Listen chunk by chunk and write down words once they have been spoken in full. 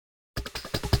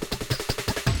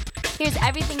Here's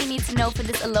everything you need to know for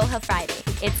this Aloha Friday.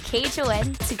 It's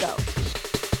KHON to go.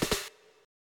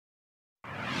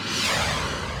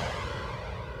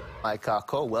 Mike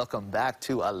Kako, welcome back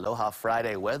to Aloha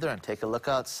Friday weather, and take a look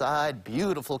outside.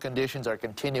 Beautiful conditions are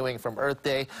continuing from Earth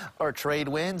Day. Our trade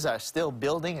winds are still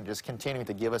building and just continuing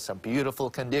to give us some beautiful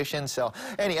conditions. So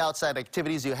any outside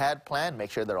activities you had planned,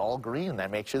 make sure they're all green and then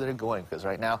make sure they're going, because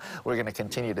right now we're going to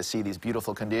continue to see these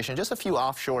beautiful conditions. Just a few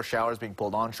offshore showers being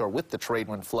pulled onshore with the trade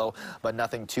wind flow, but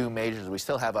nothing too major. We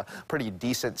still have a pretty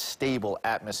decent, stable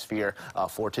atmosphere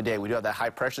for today. We do have that high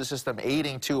pressure system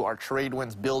aiding to our trade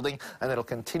winds building, and it'll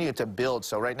continue to build.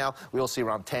 So right now we'll see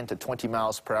around 10 to 20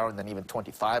 miles per hour and then even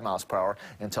 25 miles per hour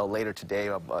until later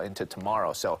today into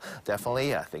tomorrow. So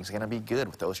definitely things are going to be good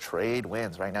with those trade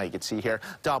winds. Right now you can see here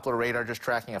Doppler radar just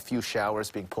tracking a few showers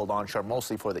being pulled onshore,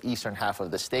 mostly for the eastern half of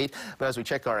the state. But as we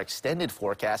check our extended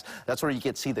forecast, that's where you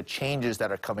can see the changes that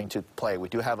are coming to play. We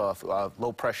do have a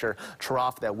low pressure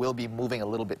trough that will be moving a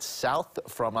little bit south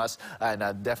from us and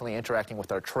definitely interacting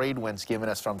with our trade winds, giving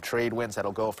us from trade winds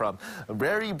that'll go from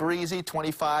very breezy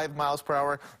 25 miles per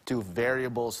hour to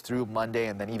variables through Monday,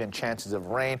 and then even chances of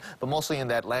rain, but mostly in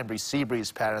that land breeze sea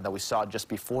breeze pattern that we saw just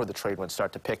before the trade winds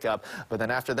start to pick up. But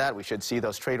then after that we should see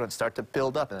those trade winds start to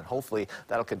build up, and then hopefully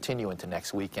that'll continue into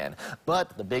next weekend.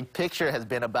 But the big picture has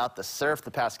been about the surf the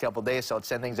past couple days, so let's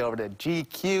send things over to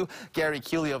GQ, Gary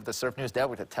Cooley of the Surf News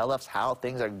Network, to tell us how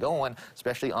things are going,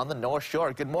 especially on the North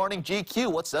Shore. Good morning,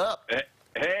 GQ. What's up?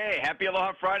 Hey, happy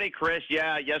Aloha Friday, Chris.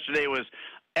 Yeah, yesterday was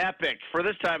epic. For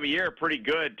this time of year, pretty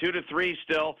good. 2 to 3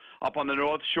 still up on the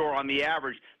North Shore on the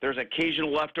average. There's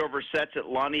occasional leftover sets at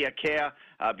Laniakea.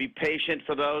 Be patient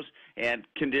for those. And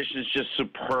conditions just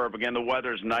superb. Again, the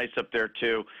weather's nice up there,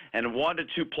 too. And 1 to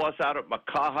 2 plus out at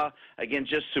Makaha. Again,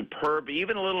 just superb.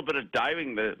 Even a little bit of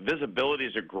diving. The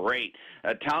visibilities are great.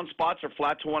 Town spots are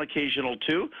flat to 1, occasional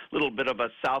 2. A little bit of a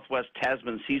southwest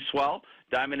Tasman sea swell.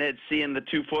 Diamond Head Sea in the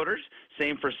 2-footers.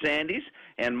 Same for Sandy's.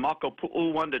 And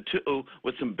Makapu'u 1 to 2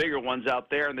 with some bigger ones out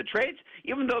there. And the trades,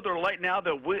 even though they're light now,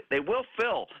 they will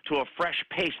fill to a fresh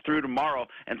pace through tomorrow.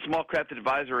 And small craft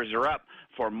advisories are up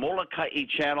for Molokai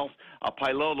Channel,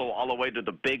 Pailolo, all the way to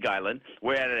the Big Island.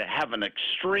 We're at have an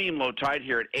extreme low tide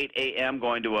here at 8 a.m.,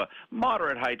 going to a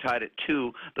moderate high tide at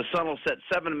 2. The sun will set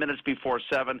 7 minutes before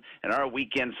 7, and our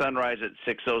weekend sunrise at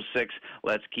 6:06.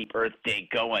 Let's keep Earth Day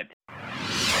going.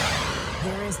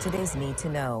 Here is today's Need to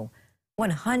Know.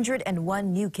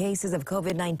 101 new cases of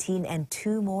COVID-19 and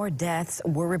 2 more deaths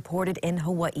were reported in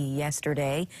Hawaii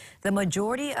yesterday. The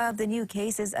majority of the new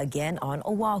cases again on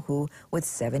Oahu, with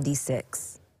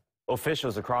 76.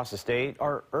 Officials across the state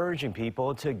are urging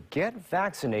people to get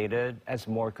vaccinated as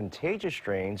more contagious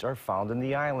strains are found in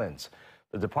the islands.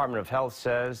 The Department of Health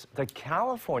says the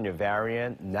California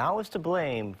variant now is to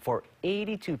blame for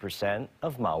 82%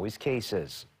 of Maui's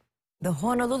cases. The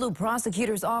Honolulu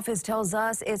prosecutor's office tells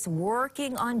us it's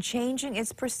working on changing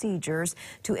its procedures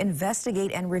to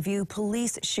investigate and review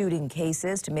police shooting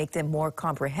cases to make them more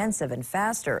comprehensive and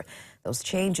faster. Those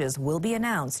changes will be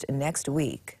announced next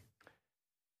week.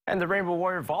 And the Rainbow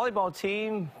Warrior volleyball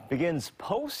team begins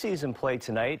postseason play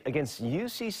tonight against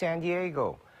UC San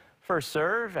Diego. First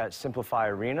serve at Simplify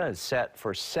Arena is set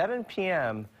for 7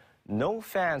 p.m. No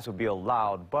fans will be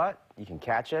allowed, but you can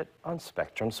catch it on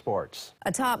Spectrum Sports.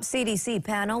 A top CDC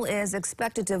panel is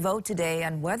expected to vote today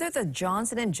on whether the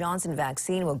Johnson & Johnson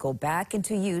vaccine will go back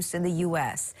into use in the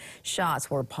U.S.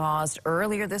 Shots were paused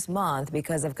earlier this month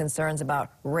because of concerns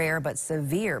about rare but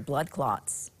severe blood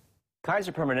clots.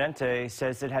 Kaiser Permanente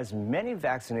says it has many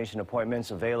vaccination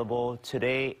appointments available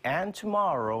today and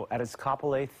tomorrow at its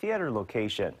Kapolei Theater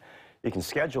location. You can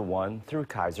schedule one through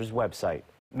Kaiser's website.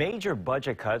 Major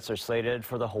budget cuts are slated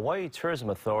for the Hawaii Tourism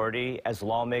Authority as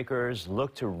lawmakers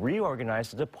look to reorganize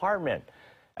the department.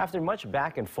 After much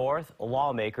back and forth,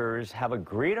 lawmakers have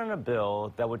agreed on a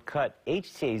bill that would cut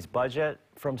HTA's budget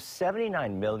from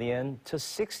 $79 million to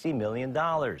 $60 million.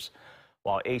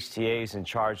 While HTA is in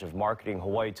charge of marketing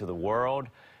Hawaii to the world,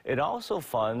 it also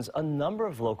funds a number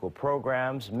of local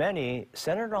programs, many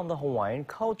centered on the Hawaiian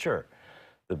culture.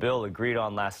 The bill agreed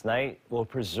on last night will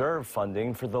preserve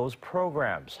funding for those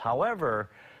programs. However,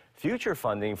 future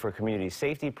funding for community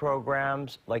safety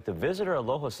programs like the Visitor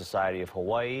Aloha Society of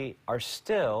Hawaii are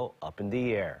still up in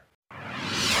the air.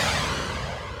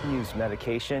 Use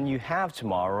medication you have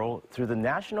tomorrow through the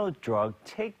National Drug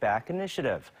Take Back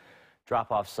Initiative.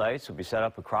 Drop-off sites will be set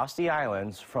up across the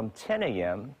islands from 10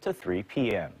 a.m. to 3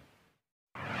 p.m.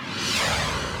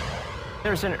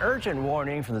 There's an urgent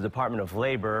warning from the Department of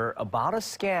Labor about a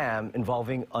scam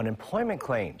involving unemployment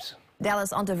claims.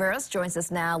 Dallas Ontiveros joins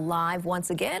us now live once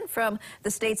again from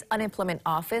the state's unemployment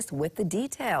office with the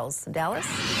details. Dallas?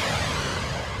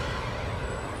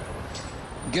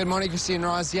 Good morning, Christine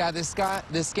Ross. Yeah, this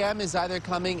scam is either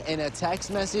coming in a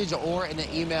text message or in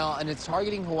an email, and it's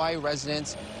targeting Hawaii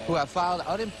residents who have filed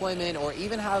unemployment or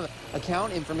even have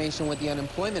account information with the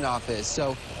unemployment office.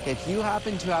 So if you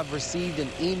happen to have received an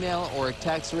email or a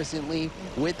text recently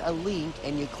with a link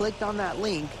and you clicked on that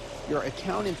link, your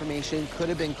account information could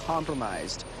have been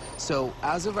compromised. So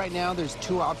as of right now, there's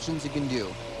two options you can do.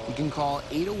 You can call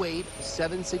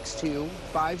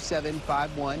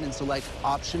 808-762-5751 and select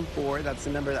option 4. That's the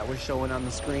number that we're showing on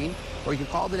the screen. Or you can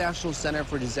call the National Center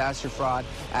for Disaster Fraud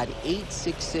at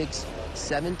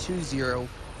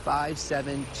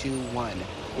 866-720-5721.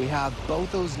 We have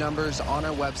both those numbers on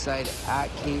our website at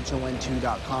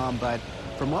KHON2.com, but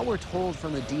from what we're told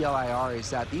from the DLIR is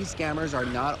that these scammers are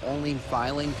not only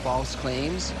filing false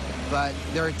claims, but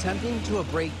they're attempting to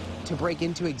break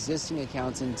into existing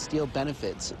accounts and steal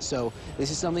benefits. So this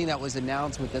is something that was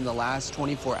announced within the last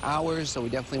 24 hours, so we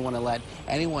definitely want to let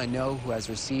anyone know who has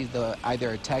received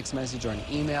either a text message or an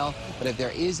email. But if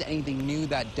there is anything new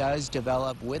that does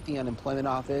develop with the unemployment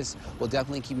office, we'll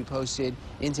definitely keep you posted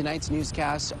in tonight's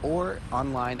newscast or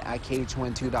online at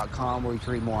KHON2.com, where you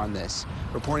can read more on this.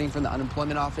 Reporting from the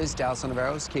unemployment office, Dallas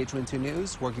Oliveros, KHON2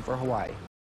 News, working for Hawaii.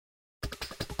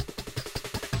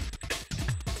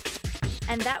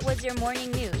 And that was your morning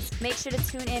news. Make sure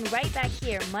to tune in right back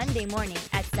here Monday morning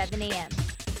at 7 a.m.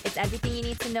 It's everything you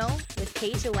need to know with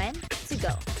KHON to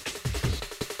go.